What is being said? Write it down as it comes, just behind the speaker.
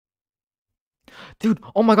Dude,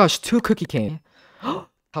 oh my gosh, 2 Cookiecane.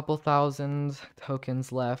 Couple thousand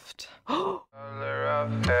tokens left. Color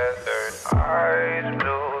of feathered eyes, blue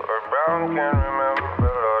or brown, can't remember.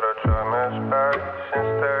 Lord, I try my best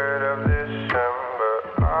since 3rd of December.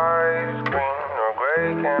 Eyes green or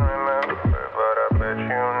gray, can't remember, but I bet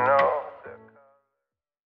you know.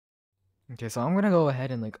 Okay, so I'm gonna go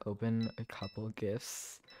ahead and like open a couple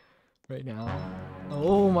gifts right now.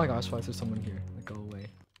 Oh my gosh, why is there someone here? Like, go away.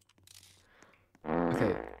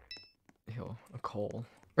 Okay. Ew, a coal.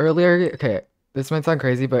 Earlier, okay, this might sound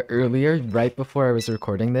crazy, but earlier, right before I was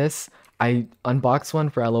recording this, I unboxed one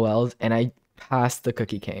for LOLs and I passed the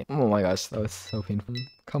Cookiecane. Oh my gosh, that was so painful.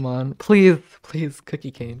 Come on, please, please,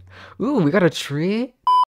 Cookiecane. Ooh, we got a tree?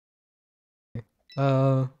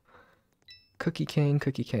 Uh,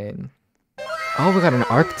 Cookiecane. Oh, we got an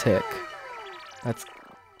Arctic. That's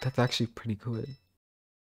actually pretty cool.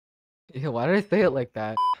 Yeah, why did I say it like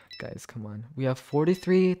that? Guys, come on. We have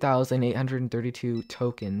 43,832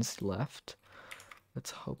 tokens left.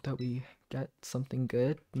 Let's hope that we get something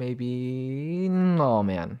good. Maybe... Oh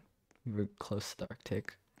man. We were close to the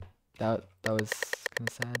Arctic. That was kind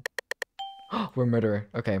of sad. We're murderer.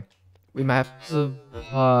 Okay. We might have to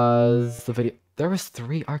pause the video. There was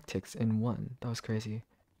 3 Arctics in one. That was crazy.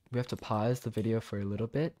 We have to pause the video for a little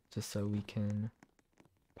bit just so we can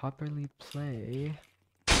properly play.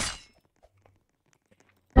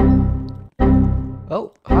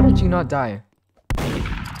 Oh, how did you not die?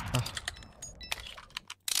 Ugh.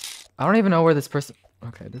 I don't even know where this person...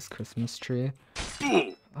 Okay, this Christmas tree.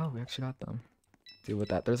 Oh, we actually got them. Deal with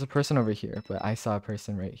that. There's a person over here, but I saw a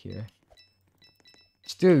person right here.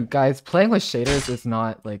 Dude, guys, playing with shaders is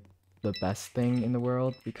not, like, the best thing in the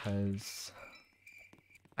world because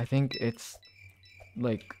I think it's,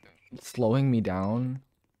 like, slowing me down.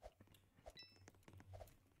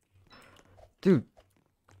 Dude.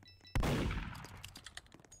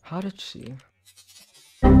 How did she?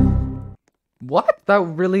 What? That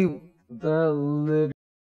really...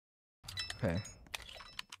 Okay.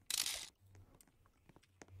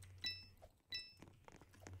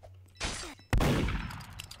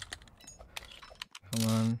 Come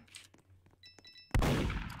on.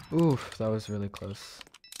 Oof, that was really close.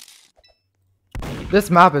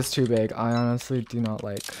 This map is too big. I honestly do not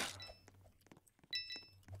like.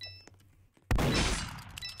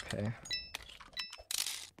 Okay.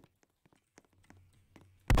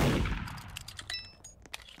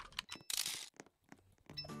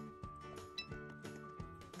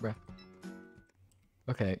 Bruh.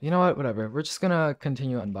 Okay, you know what? Whatever. We're just gonna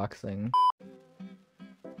continue unboxing.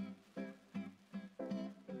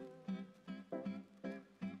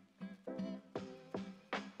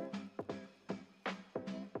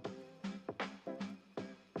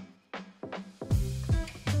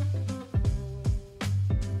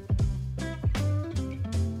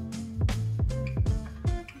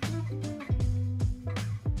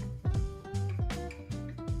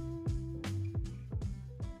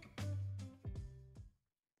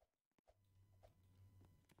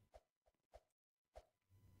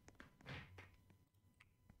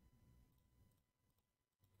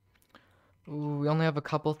 Ooh, we only have a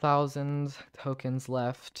couple thousand tokens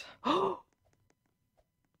left. Oh,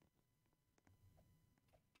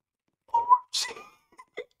 gee.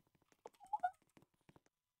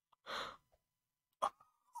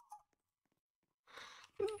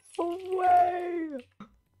 No way!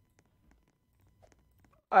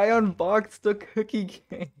 I unboxed the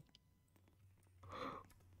Cookiecane.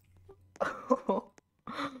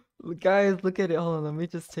 Guys, look at it. Hold on, let me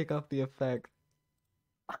just take off the effect.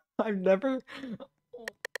 I've never...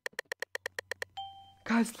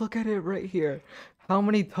 Guys, look at it right here. How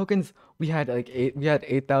many tokens? We had like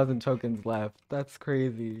 8,000 tokens left. That's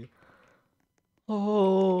crazy.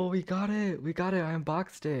 Oh, we got it. We got it. I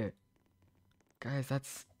unboxed it. Guys,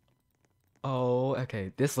 that's... Oh,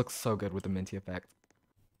 okay. This looks so good with the minty effect.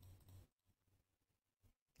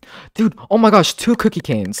 Dude, oh my gosh, 2 Cookie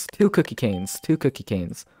Canes. 2 Cookie Canes.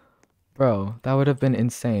 Bro, that would have been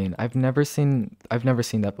insane. I've never seen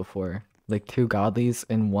that before. Like 2 godlies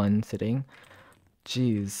in one sitting.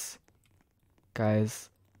 Jeez. Guys.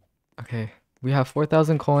 Okay. We have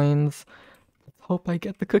 4,000 coins. Let's hope I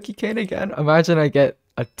get the Cookiecane again. Imagine I get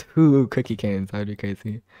a 2 Cookiecane. That would be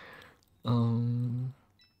crazy.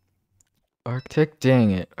 Arctic?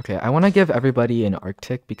 Dang it. Okay, I want to give everybody an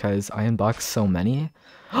Arctic because I unboxed so many.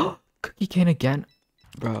 Cookiecane again?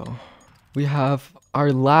 Bro. We have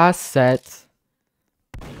our last set.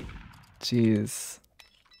 Jeez.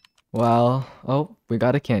 Well, oh, we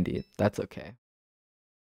got a candy. That's okay.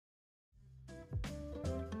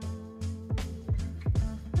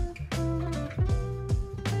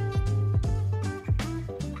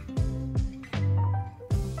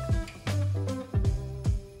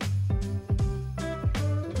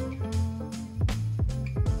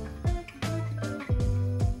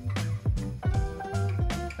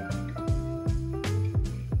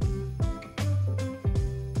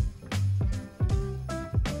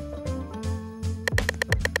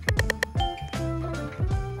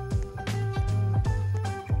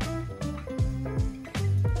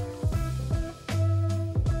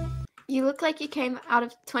 You look like you came out of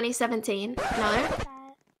 2017. No?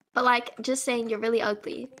 But like, just saying you're really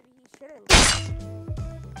ugly.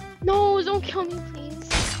 No, don't kill me, please.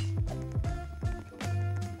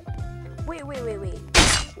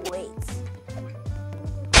 Wait.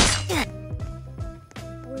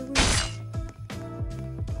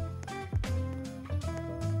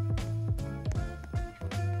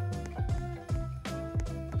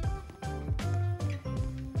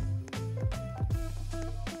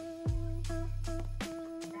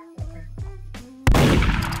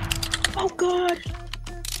 Oh god.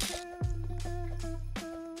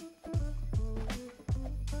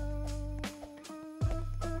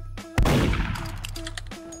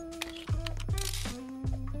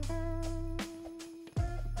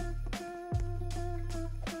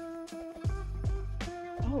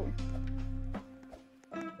 Oh.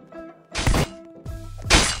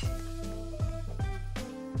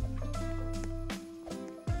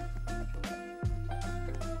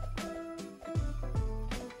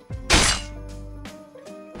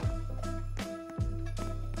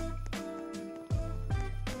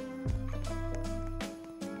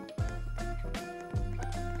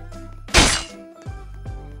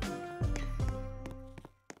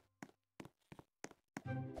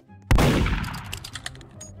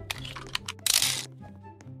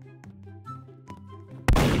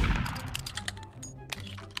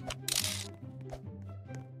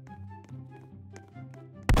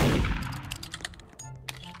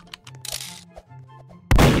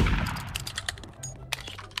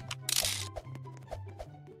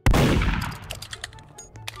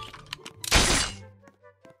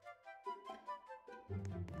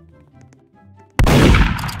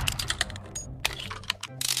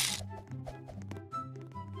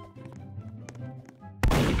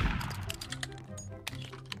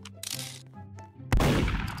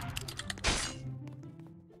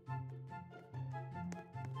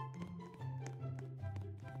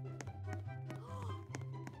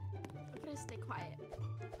 I'm gonna stay quiet.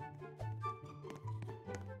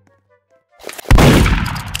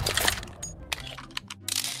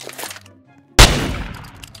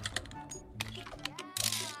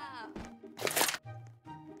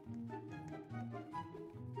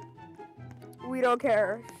 We don't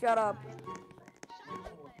care. Shut up.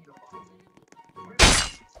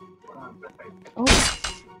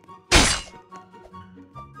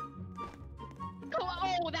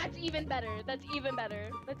 Oh, that's even better. That's even better.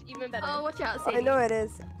 That's even better. Oh, watch out, I Sadie. know it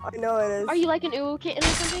is. I know it is. Are you like an ooh kitten or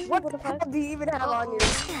something? What the the fuck? fuck do you even have on you?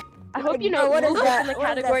 I hope you know What is ooh is that? in the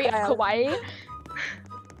What is that category of style? kawaii.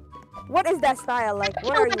 What is that style like?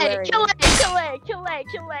 What Kill are you it, wearing? kill it, kill it, kill it,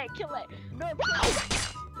 kill it, kill it. No,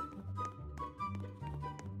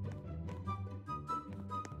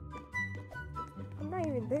 I'm not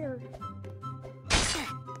even there.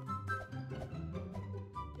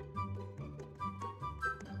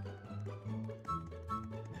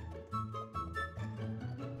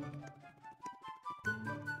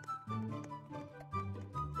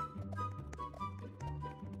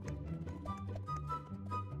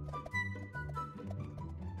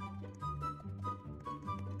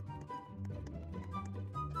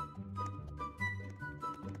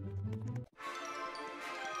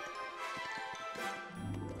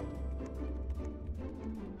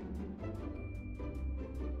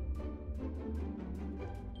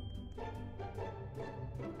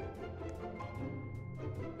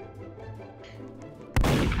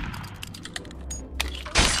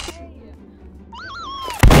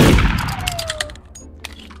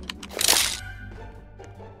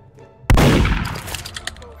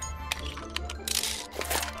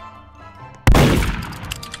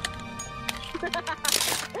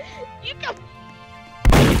 you can.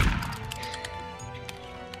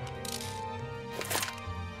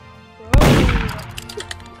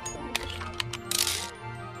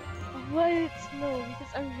 What? No,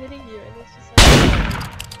 because I'm hitting you and it's just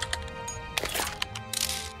like.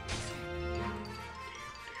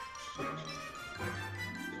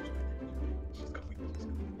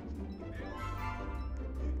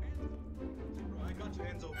 I got you,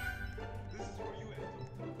 Enzo. This is for you,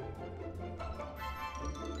 Enzo.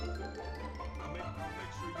 I'll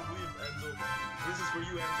make sure you win, Enzo. This is for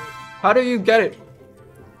you, Enzo. How do you get it?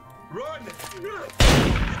 Run!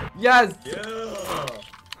 Yes! Yeah!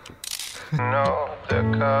 Know the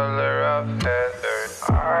color of feathered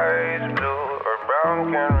eyes.